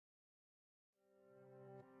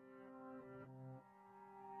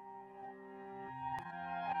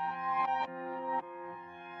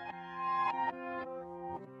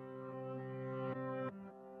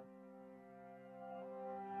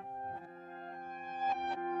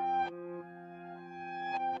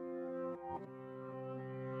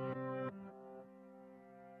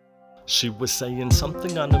She was saying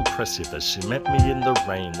something unimpressive as she met me in the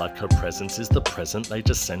rain. Like her presence is the present, they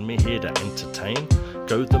just send me here to entertain.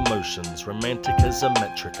 Go the motions, romantic as a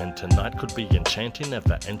metric, and tonight could be enchanting.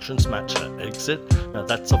 Never entrance match her exit. Now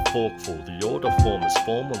that's a forkful, the order form is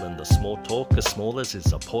formal, and the small talk as small as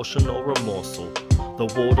is a portion or a morsel. The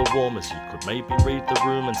water warm as you could maybe read the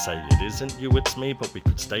room and say it isn't you, it's me, but we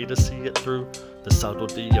could stay to see it through. The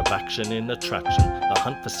subtlety of action in attraction, the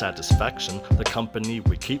hunt for satisfaction, the company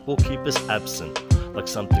we keep will keep us absent. Like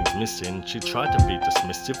something's missing, she tried to be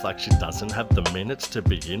dismissive, like she doesn't have the minutes to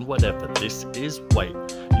be in whatever this is. Wait,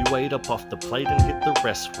 you ate up off the plate and hit the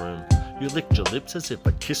restroom. You licked your lips as if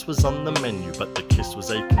a kiss was on the menu, but the kiss was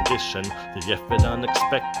a condition, the effort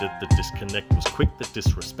unexpected, the disconnect was quick, the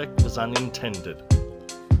disrespect was unintended.